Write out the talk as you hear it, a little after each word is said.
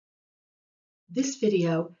This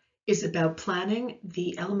video is about planning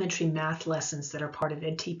the elementary math lessons that are part of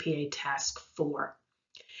edTPA Task 4.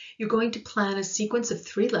 You're going to plan a sequence of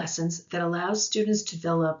 3 lessons that allows students to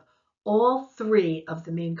develop all 3 of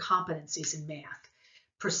the main competencies in math: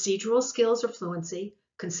 procedural skills or fluency,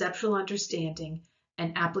 conceptual understanding,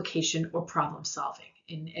 and application or problem solving.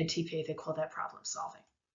 In edTPA, they call that problem solving.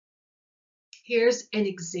 Here's an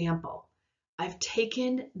example. I've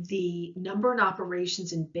taken the number and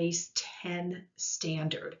operations in base 10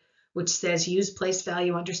 standard, which says use place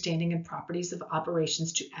value understanding and properties of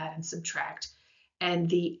operations to add and subtract. And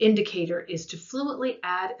the indicator is to fluently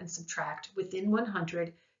add and subtract within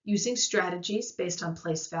 100 using strategies based on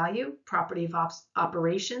place value, property of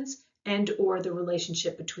operations, and or the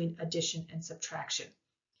relationship between addition and subtraction.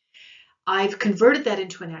 I've converted that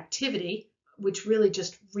into an activity, which really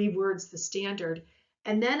just rewords the standard.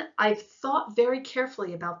 And then I've thought very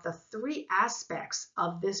carefully about the 3 aspects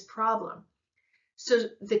of this problem. So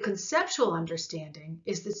the conceptual understanding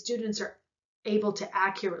is that students are able to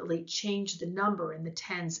accurately change the number in the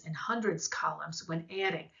tens and hundreds columns when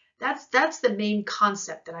adding. That's the main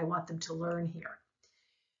concept that I want them to learn here.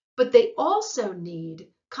 But they also need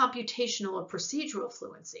computational or procedural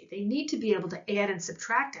fluency. They need to be able to add and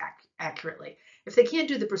subtract accurately. If they can't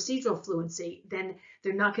do the procedural fluency, then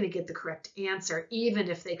they're not going to get the correct answer, even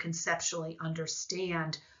if they conceptually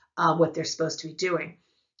understand what they're supposed to be doing.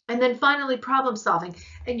 And then finally, problem solving.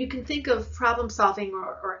 And you can think of problem solving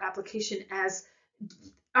or application as,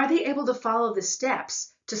 are they able to follow the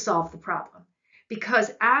steps to solve the problem? Because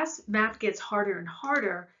as math gets harder and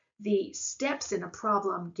harder, the steps in a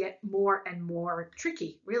problem get more and more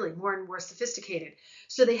tricky, really more and more sophisticated.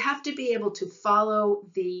 So they have to be able to follow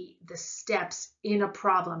the steps in a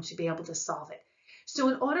problem to be able to solve it. So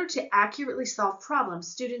in order to accurately solve problems,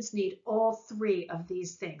 students need all 3 of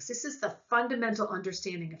these things. This is the fundamental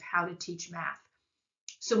understanding of how to teach math.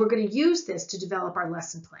 So we're going to use this to develop our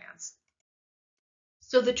lesson plans.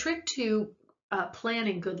 So the trick to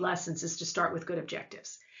planning good lessons is to start with good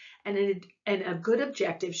objectives. And a good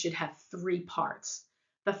objective should have 3 parts.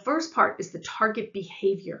 The first part is the target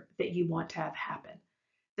behavior that you want to have happen.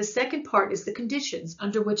 The second part is the conditions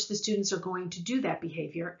under which the students are going to do that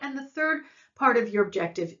behavior. And the third part of your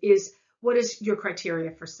objective is, what is your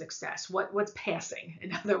criteria for success? What's passing,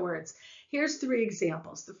 in other words? Here's 3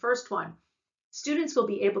 examples. The first one, students will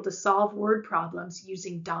be able to solve word problems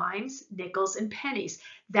using dimes, nickels, and pennies.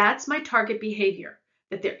 That's my target behavior,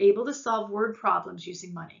 that they're able to solve word problems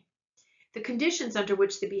using money. The conditions under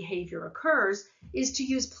which the behavior occurs is to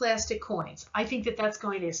use plastic coins. I think that that's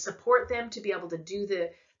going to support them to be able to do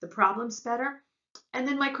the problems better. And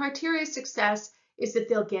then my criteria of success is that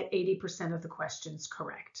they'll get 80% of the questions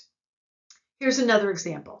correct. Here's another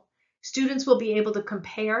example. Students will be able to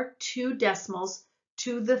compare 2 decimals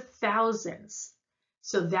to the thousands.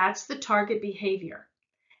 So that's the target behavior.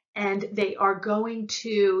 And they are going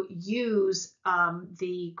to use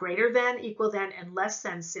the greater than, equal than, and less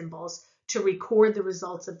than symbols to record the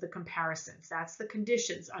results of the comparisons. That's the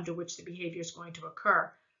conditions under which the behavior is going to occur.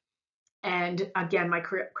 And again, my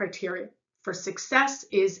criteria for success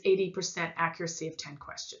is 80% accuracy of 10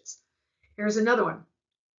 questions. Here's another one.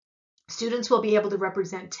 Students will be able to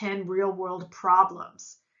represent 10 real-world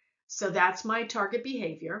problems. So that's my target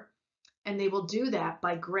behavior. And they will do that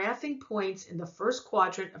by graphing points in the first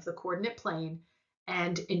quadrant of the coordinate plane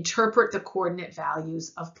and interpret the coordinate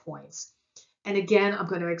values of points. And again, I'm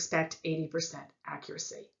going to expect 80%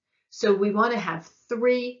 accuracy. So we want to have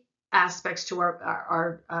 3 aspects to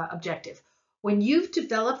our objective. When you've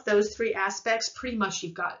developed those 3 aspects, pretty much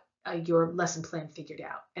you've got your lesson plan figured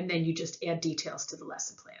out. And then you just add details to the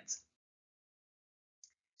lesson plans.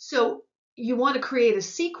 So you want to create a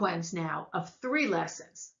sequence now of 3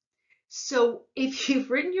 lessons. So if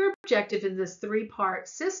you've written your objective in this 3-part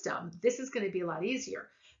system, this is going to be a lot easier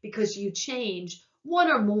because you change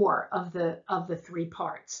 1 or more of the 3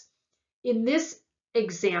 parts. In this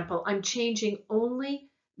example, I'm changing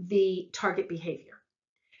only the target behavior.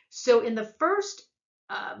 So in the first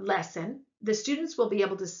lesson, the students will be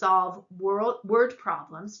able to solve word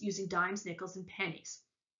problems using dimes, nickels, and pennies.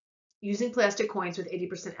 Using plastic coins with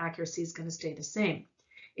 80% accuracy is going to stay the same.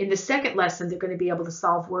 In the second lesson, they're going to be able to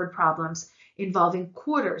solve word problems involving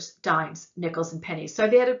quarters, dimes, nickels, and pennies. So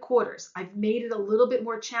I've added quarters. I've made it a little bit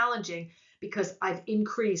more challenging because I've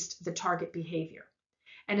increased the target behavior.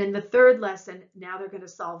 And in the third lesson, now they're going to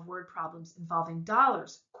solve word problems involving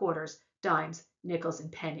dollars, quarters, dimes, nickels,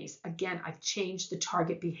 and pennies. Again, I've changed the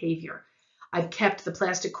target behavior. I've kept the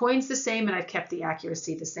plastic coins the same and I've kept the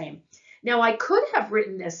accuracy the same. Now I could have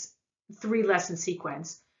written this 3-lesson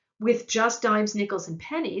sequence with just dimes, nickels, and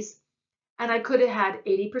pennies, And I could have had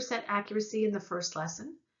 80% accuracy in the first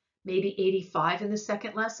lesson, maybe 85 in the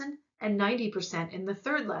second lesson, and 90% in the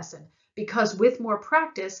third lesson, because with more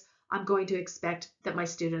practice, I'm going to expect that my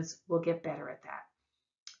students will get better at that.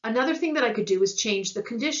 Another thing that I could do is change the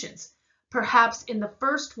conditions. Perhaps in the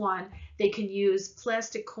first one, they can use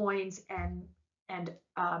plastic coins and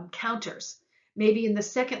counters. Maybe in the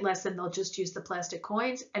second lesson, they'll just use the plastic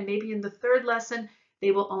coins, and maybe in the third lesson, they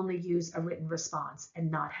will only use a written response and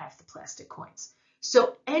not have the plastic coins.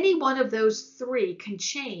 So any one of those three can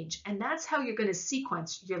change, and that's how you're going to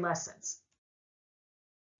sequence your lessons.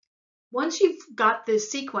 Once you've got the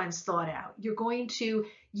sequence thought out, you're going to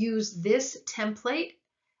use this template.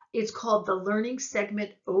 It's called the Learning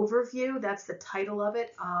Segment Overview. That's the title of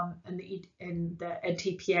it in the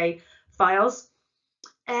edTPA files.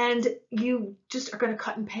 And you just are going to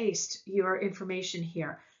cut and paste your information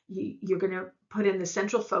here. You're going to put in the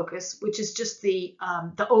central focus, which is just the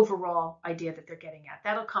overall idea that they're getting at.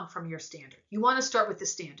 That'll come from your standard. You want to start with the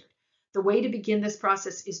standard. The way to begin this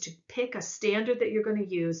process is to pick a standard that you're going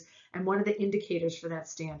to use and one of the indicators for that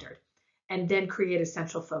standard, and then create a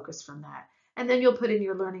central focus from that. And then you'll put in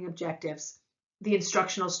your learning objectives, the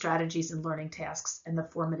instructional strategies and learning tasks, and the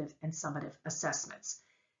formative and summative assessments.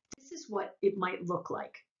 This is what it might look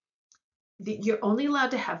like. You're only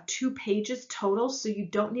allowed to have 2 pages total, so you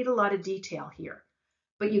don't need a lot of detail here.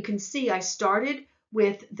 But you can see I started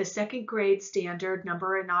with the second grade standard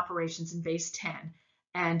number and operations in base 10.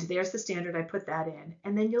 And there's the standard, I put that in.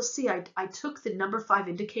 And then you'll see I took the number 5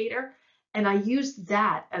 indicator and I used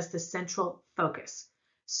that as the central focus.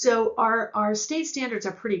 So our state standards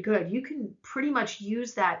are pretty good. You can pretty much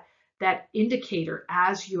use that indicator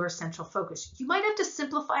as your central focus. You might have to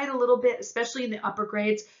simplify it a little bit, especially in the upper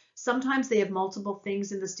grades. Sometimes they have multiple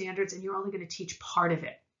things in the standards and you're only going to teach part of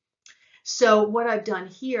it. So what I've done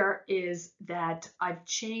here is that I've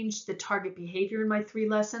changed the target behavior in my 3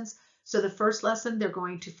 lessons. So the first lesson, they're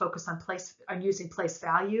going to focus on using place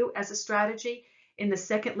value as a strategy. In the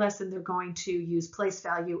second lesson, they're going to use place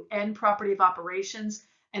value and property of operations.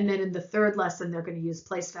 And then in the third lesson, they're going to use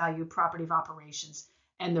place value, property of operations,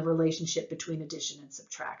 and the relationship between addition and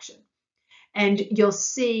subtraction. And you'll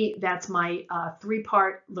see that's my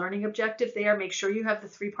 3-part learning objective there. Make sure you have the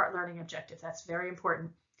 3-part learning objective. That's very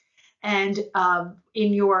important. And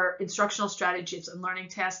in your instructional strategies and learning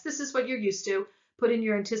tasks, this is what you're used to. Put in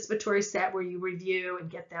your anticipatory set where you review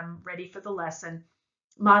and get them ready for the lesson,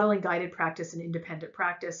 modeling guided practice and independent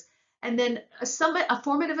practice. And then a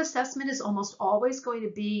formative assessment is almost always going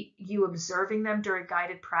to be you observing them during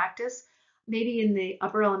guided practice. Maybe in the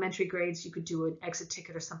upper elementary grades, you could do an exit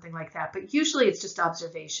ticket or something like that, but usually it's just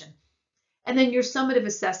observation. And then your summative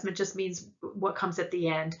assessment just means what comes at the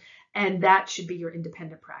end, and that should be your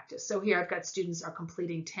independent practice. So here I've got students are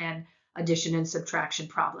completing 10 addition and subtraction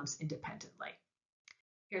problems independently.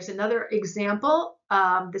 Here's another example.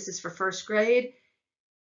 This is for first grade.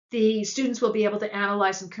 The students will be able to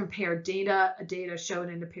analyze and compare data shown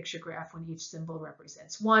in a picture graph when each symbol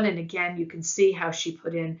represents one. And again, you can see how she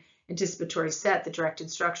put in anticipatory set, the direct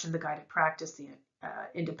instruction, the guided practice, the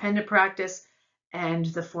independent practice, and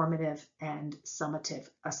the formative and summative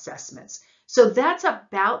assessments. So that's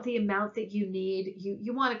about the amount that you need.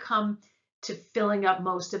 You want to come to filling up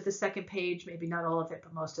most of the second page, maybe not all of it,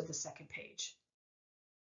 but most of the second page.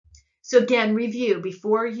 So again, review.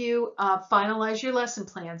 Before you finalize your lesson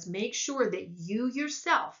plans, make sure that you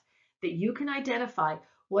yourself, that you can identify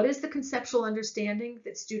what is the conceptual understanding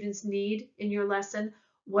that students need in your lesson,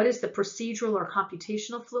 what is the procedural or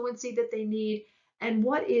computational fluency that they need, and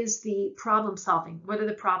what is the problem solving? What are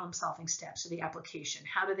the problem solving steps or the application?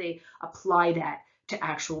 How do they apply that to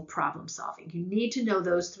actual problem solving? You need to know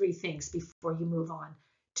those 3 things before you move on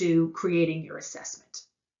to creating your assessment.